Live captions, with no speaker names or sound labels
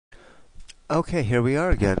Okay, here we are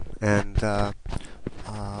again, and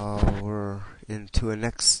we're into the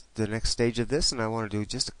next stage of this, and I want to do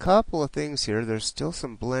just a couple of things here. There's still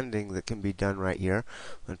some blending that can be done right here.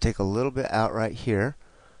 I'm going to take a little bit out right here,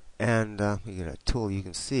 and you get a tool you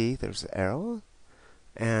can see. There's the arrow,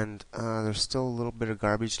 and there's still a little bit of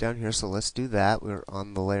garbage down here, so let's do that. We're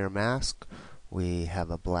on the layer mask. We have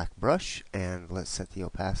a black brush, and let's set the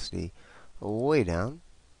opacity way down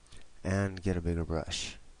and get a bigger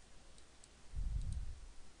brush.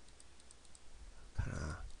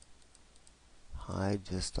 Hide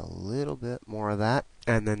just a little bit more of that,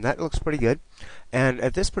 and then that looks pretty good. And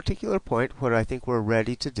at this particular point, what I think we're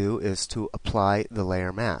ready to do is to apply the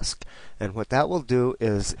layer mask. And what that will do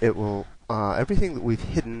is it will everything that we've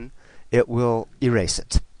hidden, it will erase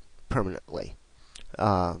it permanently.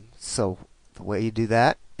 So the way you do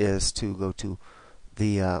that is to go to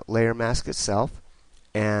the layer mask itself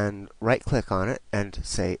and right click on it and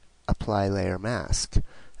say apply layer mask.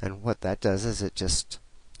 And what that does is it just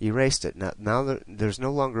erased it. Now there's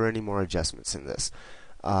no longer any more adjustments in this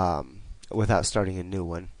without starting a new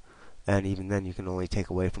one. And even then, you can only take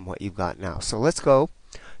away from what you've got now. So let's go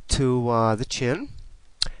to the chin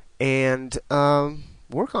and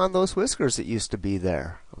work on those whiskers that used to be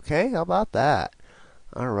there. Okay, how about that?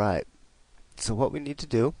 All right. So what we need to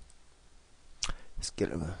do is get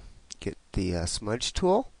the smudge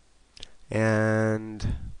tool,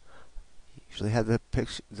 and usually have the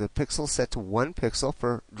pixel set to 1 pixel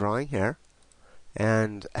for drawing hair,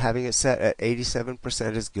 and having it set at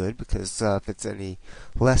 87% is good, because if it's any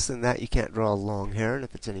less than that, you can't draw long hair, and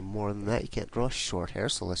if it's any more than that, you can't draw short hair.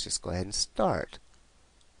 So let's just go ahead and start.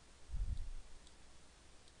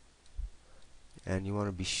 And you want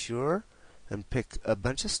to be sure and pick a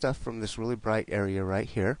bunch of stuff from this really bright area right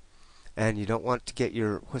here, and you don't want to get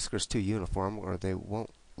your whiskers too uniform or they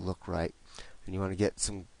won't look right. And you want to get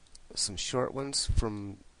some short ones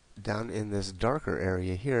from down in this darker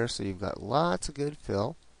area here, so you've got lots of good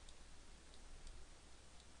fill.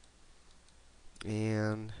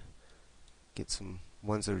 And get some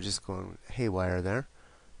ones that are just going haywire there.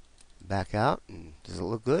 Back out, and does it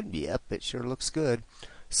look good? Yep, it sure looks good.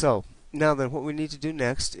 So now then, what we need to do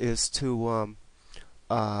next is to we're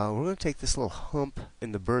going to take this little hump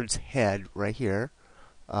in the bird's head right here,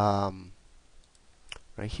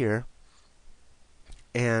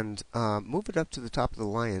 and move it up to the top of the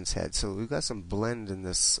lion's head. So we've got some blend in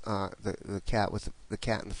this the cat with the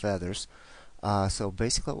cat and the feathers. So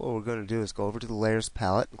basically what we're going to do is go over to the layers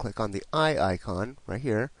palette and click on the eye icon right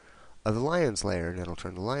here of the lion's layer, and it'll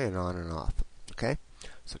turn the lion on and off. Okay,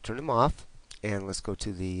 so turn him off, and let's go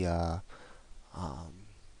to the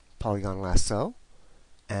polygon lasso,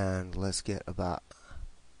 and let's get about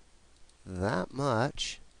that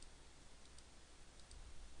much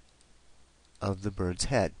of the bird's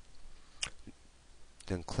head.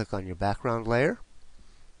 Then click on your background layer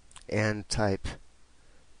and type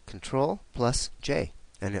Control+J,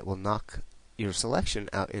 and it will knock your selection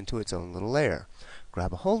out into its own little layer.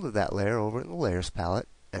 Grab a hold of that layer over in the layers palette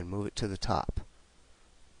and move it to the top.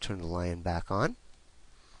 Turn the lion back on,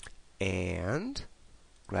 and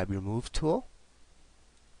grab your move tool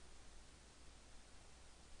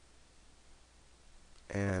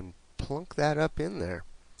and plunk that up in there.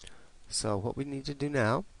 So what we need to do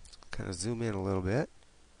now, kind of zoom in a little bit,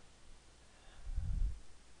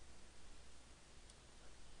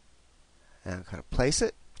 and kind of place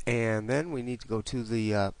it, and then we need to go to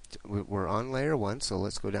the we're on layer 1, so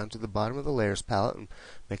let's go down to the bottom of the layers palette and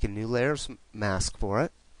make a new layer mask for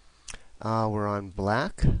it. We're on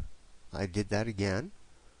black. I did that again,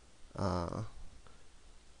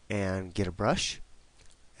 and get a brush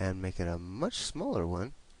and make it a much smaller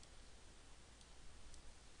one,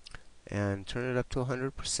 and turn it up to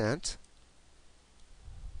 100%,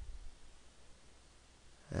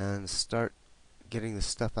 and start getting the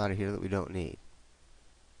stuff out of here that we don't need.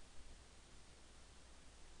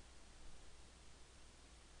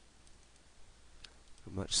 A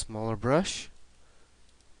much smaller brush,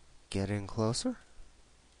 get in closer,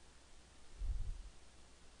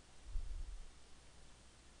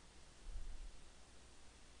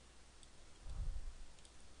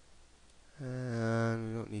 and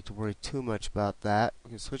we don't need to worry too much about that. We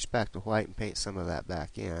can switch back to white and paint some of that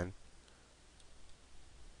back in.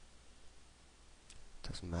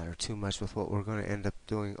 Doesn't matter too much with what we're going to end up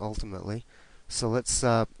doing ultimately. So let's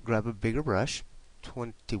grab a bigger brush.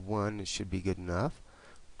 21 should be good enough.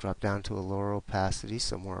 Drop down to a lower opacity,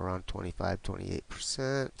 somewhere around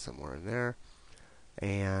 25-28%, somewhere in there,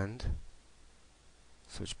 and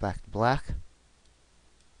switch back to black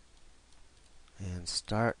and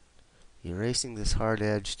start erasing this hard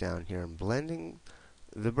edge down here and blending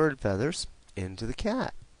the bird feathers into the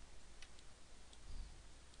cat.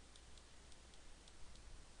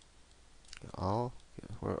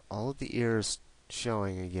 Where all of the ears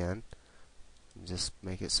showing again. Just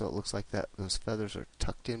make it so it looks like that those feathers are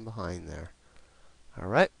tucked in behind there.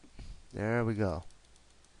 Alright, there we go.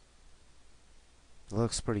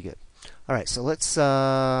 Looks pretty good. Alright, so let's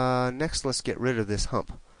next let's get rid of this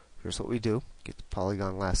hump. Here's what we do. Get the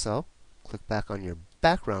polygon lasso, click back on your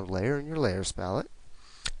background layer in your layers palette,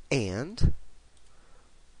 and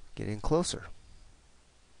get in closer.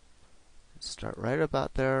 Start right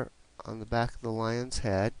about there on the back of the lion's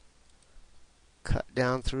head. Cut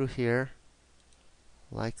down through here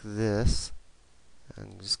like this,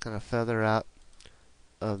 and just kind of feather out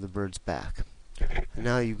of the bird's back. And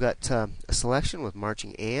now you've got a selection with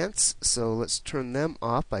marching ants, so let's turn them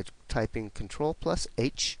off by typing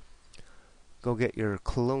Control+H. Go get your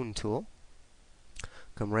clone tool.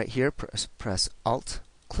 Come right here, press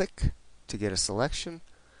Alt-click to get a selection,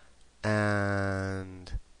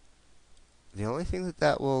 and the only thing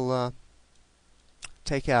that will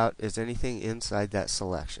take out is anything inside that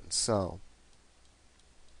selection. So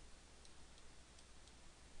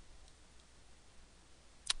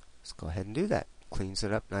let's go ahead and do that. Cleans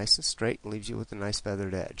it up nice and straight and leaves you with a nice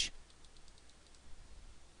feathered edge.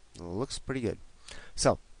 It looks pretty good.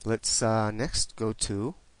 So let's next go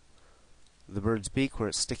to the bird's beak where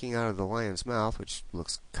it's sticking out of the lion's mouth, which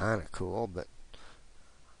looks kind of cool, but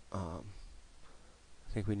I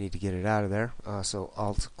think we need to get it out of there. So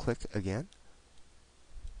Alt-click again.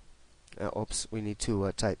 Oops, we need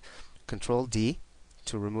to type Control-D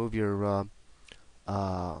to remove your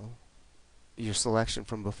selection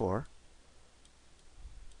from before,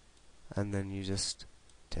 and then you just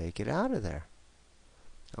take it out of there.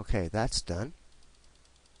 Okay, that's done.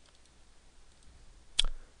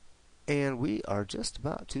 And we are just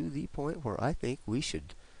about to the point where I think we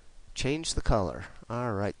should change the color.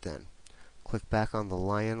 Alright then. Click back on the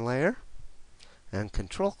lion layer and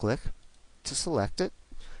Control-click to select it.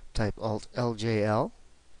 Type Alt-LJL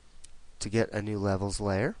to get a new levels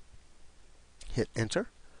layer. Hit Enter.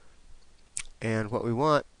 And what we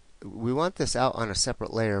want this out on a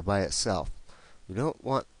separate layer by itself. We don't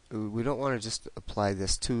want to just apply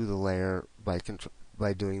this to the layer by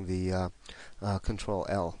doing the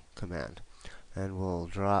Control-L command. And we'll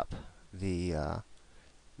drop the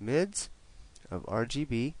mids of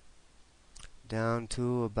RGB down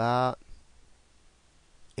to about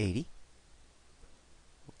 80.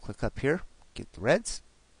 We'll click up here, get the reds.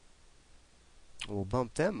 We'll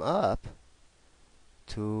bump them up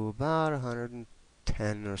to about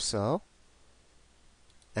 110 or so.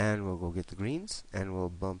 And we'll go get the greens, and we'll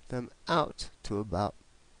bump them out to about,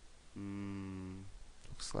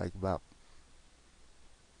 looks like about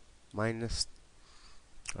minus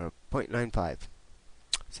or 0.95.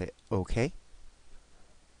 Say OK.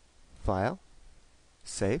 File.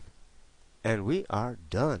 Save. And we are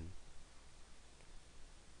done.